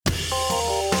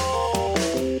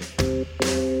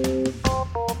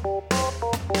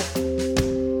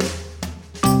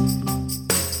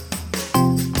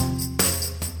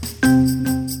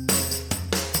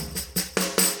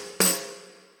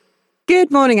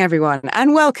Good morning, everyone,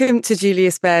 and welcome to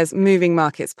Julius Baer's Moving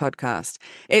Markets podcast.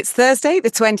 It's Thursday, the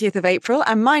 20th of April,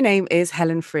 and my name is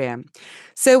Helen Freer.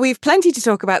 So we've plenty to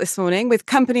talk about this morning, with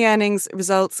company earnings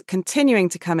results continuing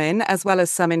to come in, as well as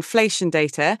some inflation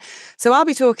data. So I'll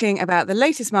be talking about the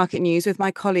latest market news with my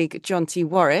colleague Jonti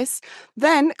Warris.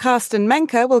 Then Carsten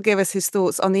Menke will give us his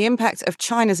thoughts on the impact of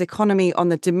China's economy on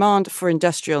the demand for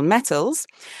industrial metals.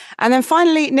 And then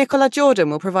finally, Nicolas Jordan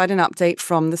will provide an update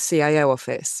from the CIO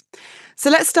office. So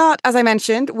let's start, as I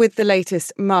mentioned, with the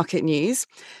latest market news.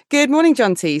 Good morning,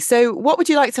 Jonti. So what would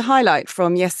you like to highlight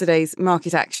from yesterday's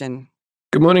market action?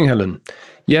 Good morning, Helen.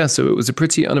 Yeah, so it was a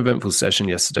pretty uneventful session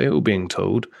yesterday, all being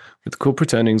told, with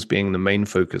corporate earnings being the main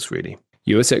focus, really.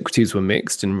 US equities were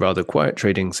mixed in rather quiet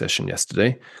trading session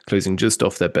yesterday, closing just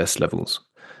off their best levels.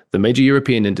 The major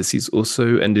European indices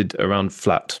also ended around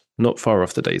flat, not far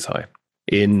off the day's high.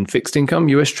 In fixed income,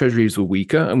 US treasuries were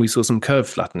weaker and we saw some curve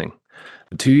flattening.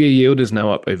 The two-year yield is now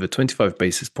up over 25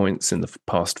 basis points in the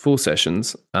past four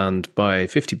sessions and by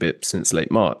 50 bips since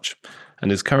late March,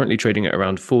 and is currently trading at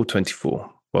around 4.24,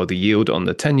 while the yield on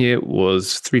the 10-year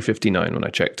was 3.59 when I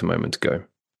checked a moment ago.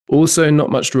 Also,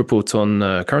 not much to report on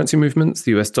currency movements.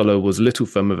 The US dollar was a little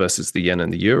firmer versus the yen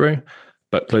and the euro,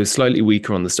 but closed slightly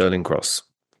weaker on the sterling cross.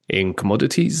 In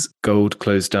commodities, gold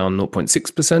closed down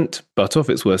 0.6%, but off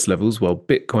its worst levels, while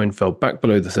Bitcoin fell back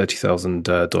below the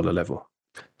 $30,000 level.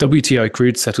 WTI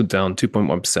crude settled down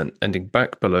 2.1%, ending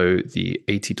back below the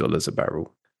 $80 a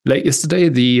barrel. Late yesterday,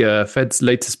 the Fed's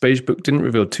latest beige book didn't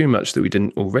reveal too much that we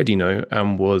didn't already know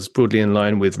and was broadly in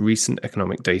line with recent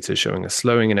economic data showing a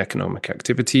slowing in economic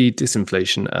activity,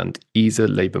 disinflation, and easier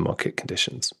labour market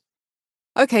conditions.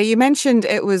 Okay, you mentioned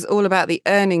it was all about the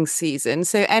earnings season.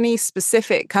 So any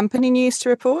specific company news to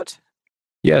report?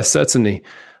 Yes, certainly.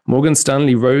 Morgan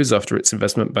Stanley rose after its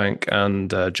investment bank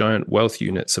and giant wealth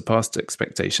unit surpassed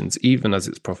expectations, even as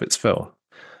its profits fell.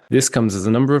 This comes as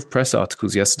a number of press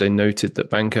articles yesterday noted that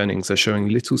bank earnings are showing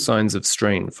little signs of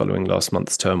strain following last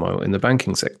month's turmoil in the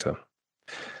banking sector.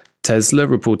 Tesla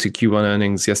reported Q1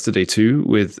 earnings yesterday too,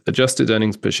 with adjusted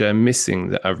earnings per share missing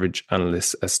the average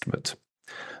analyst estimate.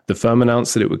 The firm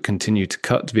announced that it would continue to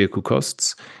cut vehicle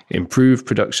costs, improve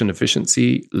production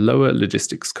efficiency, lower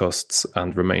logistics costs,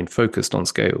 and remain focused on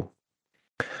scale.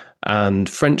 And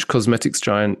French cosmetics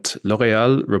giant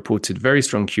L'Oréal reported very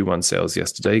strong Q1 sales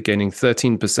yesterday, gaining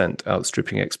 13%,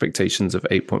 outstripping expectations of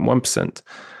 8.1%,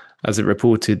 as it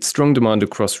reported strong demand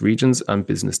across regions and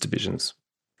business divisions.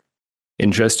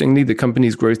 Interestingly, the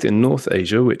company's growth in North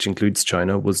Asia, which includes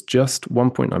China, was just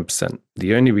 1.9%,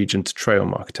 the only region to trail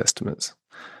market estimates.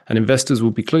 And investors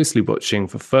will be closely watching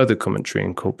for further commentary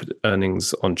in corporate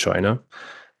earnings on China.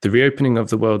 The reopening of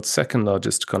the world's second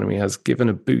largest economy has given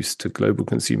a boost to global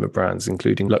consumer brands,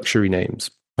 including luxury names.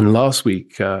 And last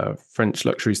week, French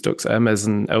luxury stocks Hermès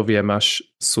and LVMH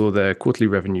saw their quarterly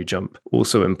revenue jump,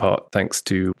 also in part thanks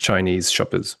to Chinese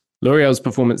shoppers. L'Oréal's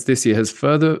performance this year has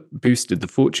further boosted the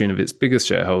fortune of its biggest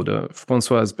shareholder,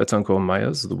 Françoise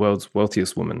Bettencourt-Meyers, the world's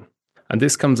wealthiest woman. And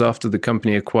this comes after the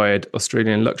company acquired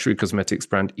Australian luxury cosmetics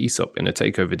brand Aesop in a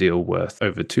takeover deal worth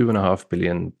over $2.5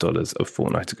 billion a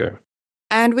fortnight ago.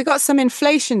 And we got some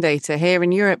inflation data here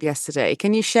in Europe yesterday.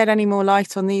 Can you shed any more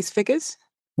light on these figures?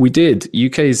 We did.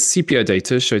 UK's CPI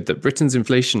data showed that Britain's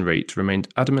inflation rate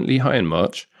remained adamantly high in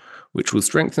March, which will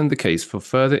strengthen the case for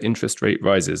further interest rate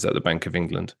rises at the Bank of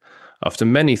England, after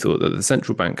many thought that the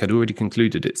central bank had already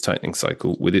concluded its tightening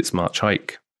cycle with its March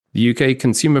hike. The UK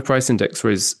Consumer Price Index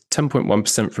rose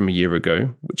 10.1% from a year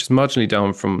ago, which is marginally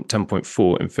down from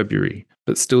 10.4% in February,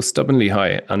 but still stubbornly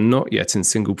high and not yet in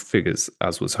single figures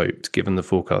as was hoped, given the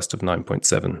forecast of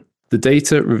 9.7%. The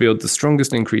data revealed the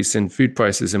strongest increase in food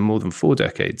prices in more than 4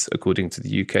 decades, according to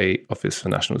the UK Office for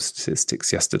National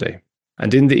Statistics yesterday.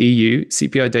 And in the EU,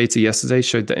 CPI data yesterday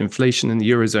showed that inflation in the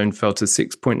Eurozone fell to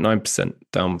 6.9%,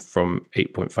 down from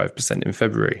 8.5% in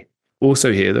February.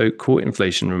 Also here, though, core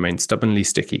inflation remained stubbornly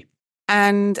sticky.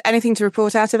 And anything to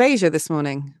report out of Asia this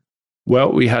morning?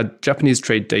 Well, we had Japanese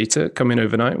trade data come in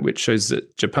overnight, which shows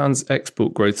that Japan's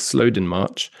export growth slowed in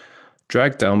March,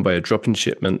 dragged down by a drop in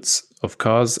shipments of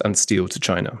cars and steel to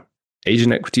China.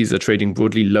 Asian equities are trading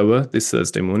broadly lower this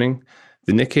Thursday morning.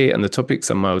 The Nikkei and the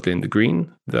Topix are mildly in the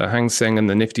green. The Hang Seng and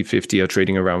the Nifty 50 are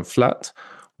trading around flat,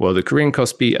 while the Korean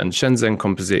Kospi and Shenzhen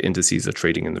Composite indices are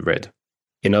trading in the red.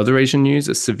 In other Asian news,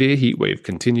 a severe heatwave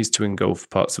continues to engulf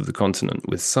parts of the continent,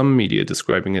 with some media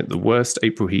describing it the worst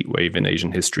April heatwave in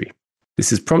Asian history.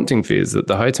 This is prompting fears that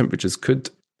the high temperatures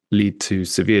could lead to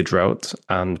severe drought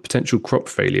and potential crop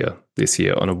failure this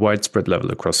year on a widespread level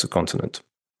across the continent.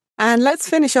 And let's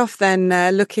finish off then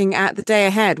looking at the day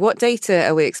ahead. What data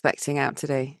are we expecting out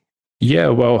today? Yeah,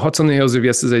 well, hot on the heels of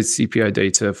yesterday's CPI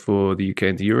data for the UK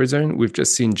and the Eurozone, we've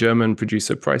just seen German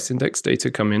producer price index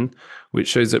data come in, which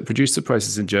shows that producer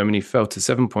prices in Germany fell to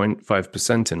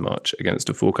 7.5% in March against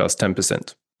a forecast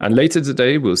 10%. And later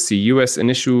today, we'll see US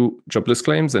initial jobless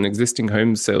claims and existing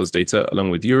home sales data, along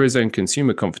with Eurozone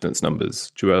consumer confidence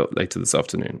numbers, due out later this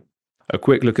afternoon. A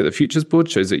quick look at the futures board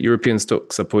shows that European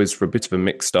stocks are poised for a bit of a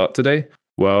mixed start today,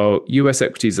 while US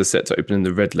equities are set to open in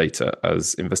the red later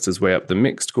as investors weigh up the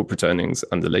mixed corporate earnings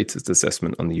and the latest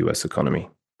assessment on the US economy.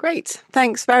 Great.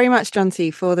 Thanks very much,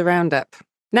 Jonti, for the roundup.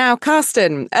 Now,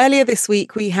 Carsten, earlier this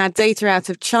week we had data out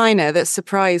of China that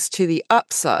surprised to the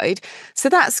upside. So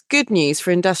that's good news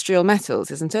for industrial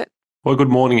metals, isn't it? Well, good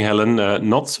morning, Helen.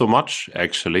 Not so much,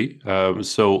 actually.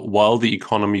 So while the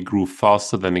economy grew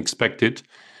faster than expected,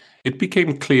 it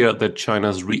became clear that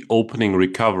China's reopening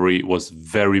recovery was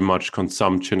very much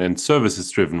consumption and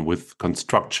services driven, with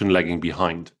construction lagging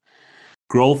behind.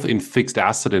 Growth in fixed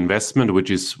asset investment, which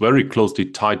is very closely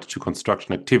tied to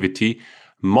construction activity,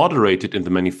 moderated in the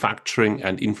manufacturing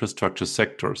and infrastructure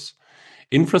sectors.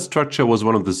 Infrastructure was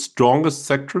one of the strongest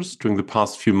sectors during the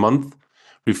past few months,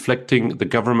 reflecting the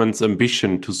government's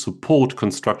ambition to support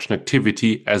construction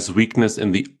activity as weakness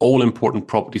in the all-important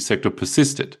property sector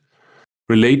persisted.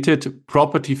 Related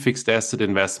property fixed asset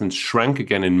investments shrank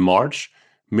again in March,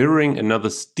 mirroring another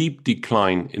steep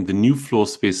decline in the new floor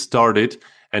space started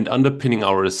and underpinning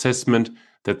our assessment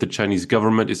that the Chinese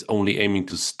government is only aiming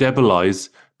to stabilize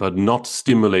but not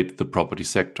stimulate the property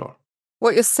sector.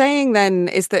 What you're saying then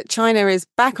is that China is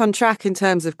back on track in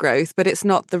terms of growth, but it's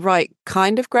not the right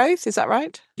kind of growth. Is that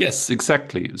right? Yes,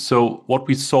 exactly. So what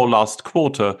we saw last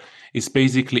quarter is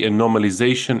basically a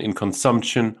normalization in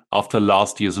consumption after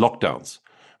last year's lockdowns.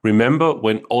 Remember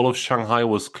when all of Shanghai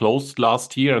was closed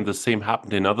last year and the same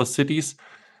happened in other cities?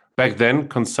 Back then,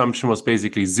 consumption was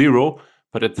basically zero,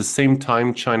 but at the same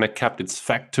time, China kept its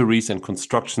factories and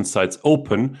construction sites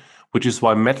open, which is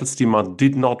why metals demand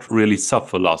did not really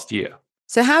suffer last year.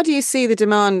 So how do you see the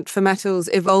demand for metals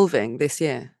evolving this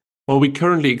year? Well, we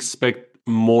currently expect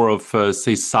more of a,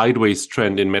 sideways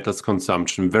trend in metals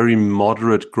consumption, very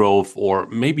moderate growth or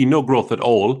maybe no growth at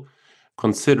all,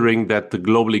 considering that the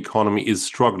global economy is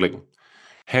struggling.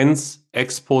 Hence,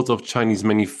 exports of Chinese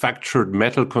manufactured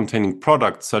metal-containing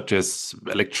products such as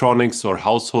electronics or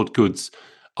household goods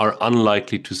are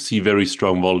unlikely to see very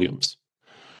strong volumes.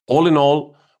 All in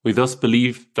all, we thus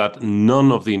believe that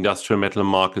none of the industrial metal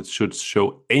markets should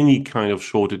show any kind of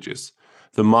shortages.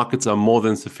 The markets are more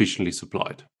than sufficiently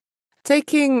supplied.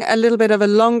 Taking a little bit of a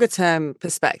longer-term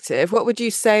perspective, what would you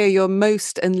say are your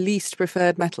most and least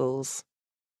preferred metals?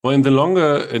 Well, in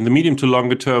the medium to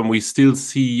longer term, we still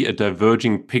see a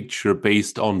diverging picture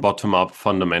based on bottom-up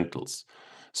fundamentals.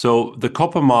 So the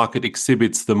copper market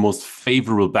exhibits the most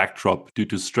favorable backdrop due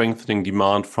to strengthening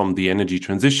demand from the energy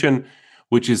transition,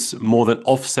 which is more than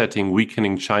offsetting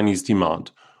weakening Chinese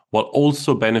demand, while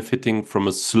also benefiting from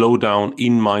a slowdown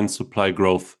in mine supply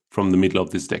growth from the middle of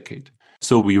this decade.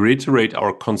 So we reiterate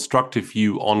our constructive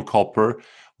view on copper,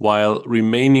 while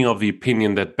remaining of the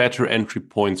opinion that better entry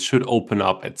points should open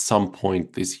up at some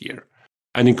point this year.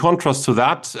 And in contrast to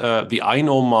that, the iron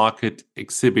ore market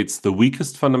exhibits the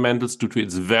weakest fundamentals due to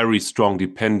its very strong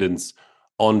dependence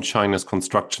on China's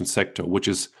construction sector, which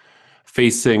is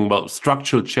facing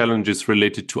structural challenges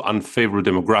related to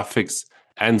unfavorable demographics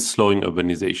and slowing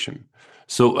urbanization.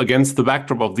 So against the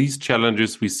backdrop of these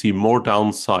challenges, we see more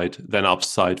downside than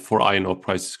upside for iron ore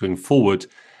prices going forward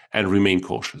and remain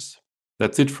cautious.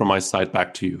 That's it from my side.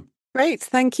 Back to you. Great.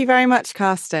 Thank you very much,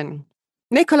 Carsten.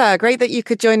 Nicolas, great that you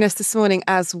could join us this morning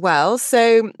as well.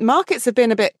 So markets have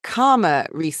been a bit calmer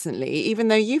recently, even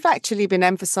though you've actually been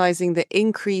emphasizing the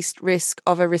increased risk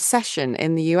of a recession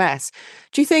in the US.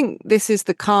 Do you think this is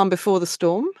the calm before the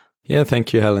storm? Yeah,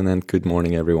 thank you, Helen, and good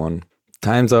morning, everyone.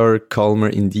 Times are calmer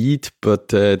indeed, but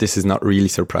this is not really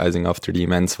surprising after the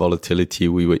immense volatility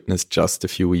we witnessed just a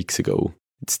few weeks ago.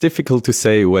 It's difficult to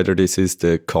say whether this is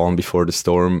the calm before the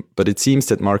storm, but it seems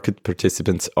that market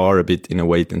participants are a bit in a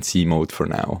wait-and-see mode for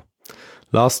now.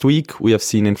 Last week, we have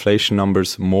seen inflation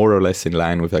numbers more or less in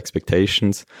line with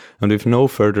expectations, and with no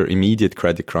further immediate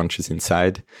credit crunches in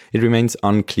sight, it remains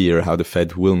unclear how the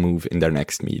Fed will move in their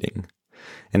next meeting.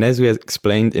 And as we have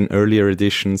explained in earlier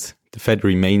editions, the Fed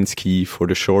remains key for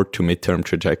the short to mid-term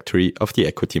trajectory of the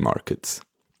equity markets.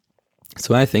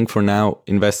 So I think for now,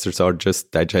 investors are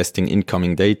just digesting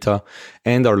incoming data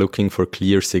and are looking for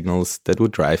clear signals that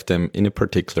would drive them in a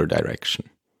particular direction.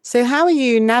 So how are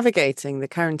you navigating the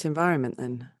current environment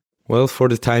then? Well, for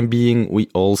the time being, we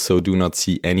also do not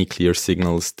see any clear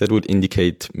signals that would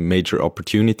indicate major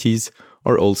opportunities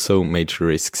or also major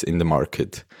risks in the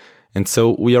market. And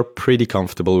so we are pretty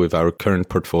comfortable with our current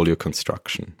portfolio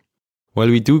construction. While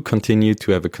we do continue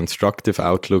to have a constructive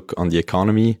outlook on the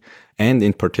economy, and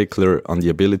in particular on the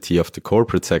ability of the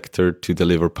corporate sector to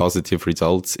deliver positive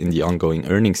results in the ongoing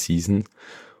earnings season,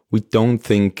 we don't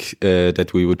think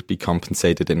that we would be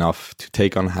compensated enough to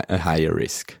take on a higher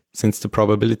risk, since the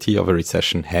probability of a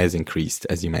recession has increased,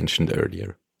 as you mentioned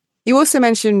earlier. You also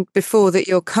mentioned before that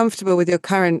you're comfortable with your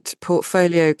current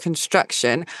portfolio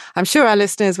construction. I'm sure our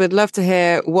listeners would love to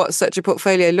hear what such a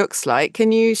portfolio looks like.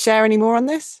 Can you share any more on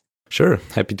this? Sure,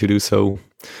 happy to do so.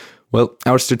 Well,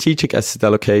 our strategic asset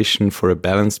allocation for a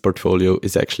balanced portfolio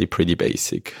is actually pretty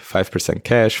basic. 5%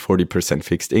 cash, 40%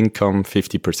 fixed income,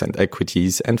 50%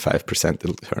 equities, and 5%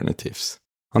 alternatives.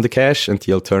 On the cash and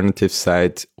the alternative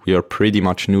side, we are pretty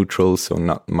much neutral, so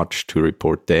not much to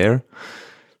report there.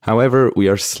 However, we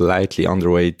are slightly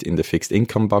underweight in the fixed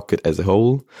income bucket as a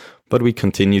whole, but we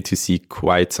continue to see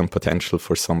quite some potential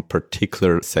for some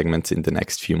particular segments in the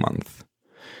next few months.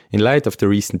 In light of the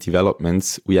recent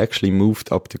developments, we actually moved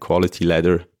up the quality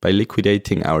ladder by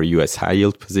liquidating our US high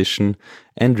yield position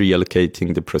and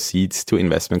reallocating the proceeds to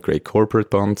investment-grade corporate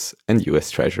bonds and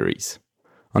US treasuries.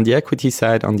 On the equity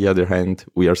side, on the other hand,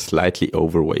 we are slightly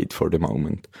overweight for the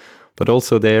moment. But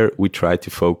also there, we try to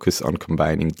focus on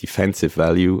combining defensive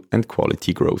value and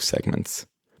quality growth segments.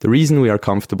 The reason we are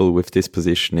comfortable with this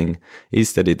positioning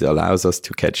is that it allows us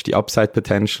to catch the upside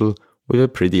potential with a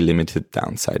pretty limited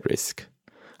downside risk.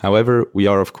 However, we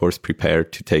are of course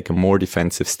prepared to take a more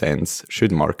defensive stance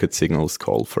should market signals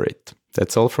call for it.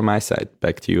 That's all from my side.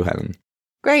 Back to you, Helen.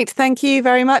 Great. Thank you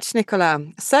very much, Nicolas.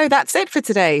 So that's it for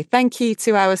today. Thank you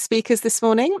to our speakers this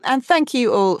morning, and thank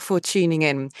you all for tuning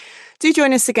in. Do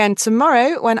join us again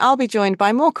tomorrow when I'll be joined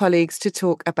by more colleagues to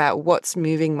talk about what's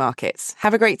moving markets.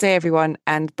 Have a great day, everyone,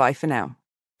 and bye for now.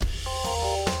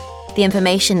 The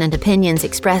information and opinions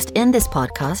expressed in this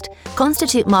podcast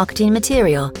constitute marketing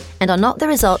material and are not the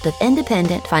result of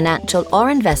independent financial or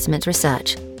investment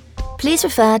research. Please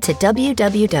refer to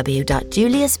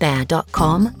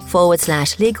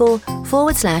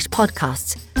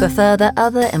www.juliusbaer.com/legal/podcasts for further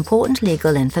other important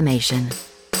legal information.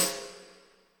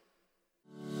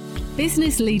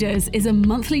 Business Leaders is a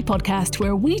monthly podcast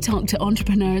where we talk to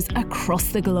entrepreneurs across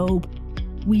the globe.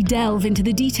 We delve into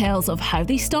the details of how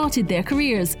they started their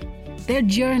careers, their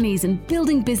journeys in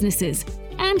building businesses,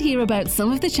 and hear about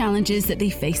some of the challenges that they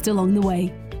faced along the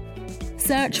way.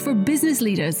 Search for Business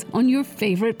Leaders on your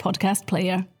favourite podcast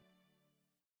player.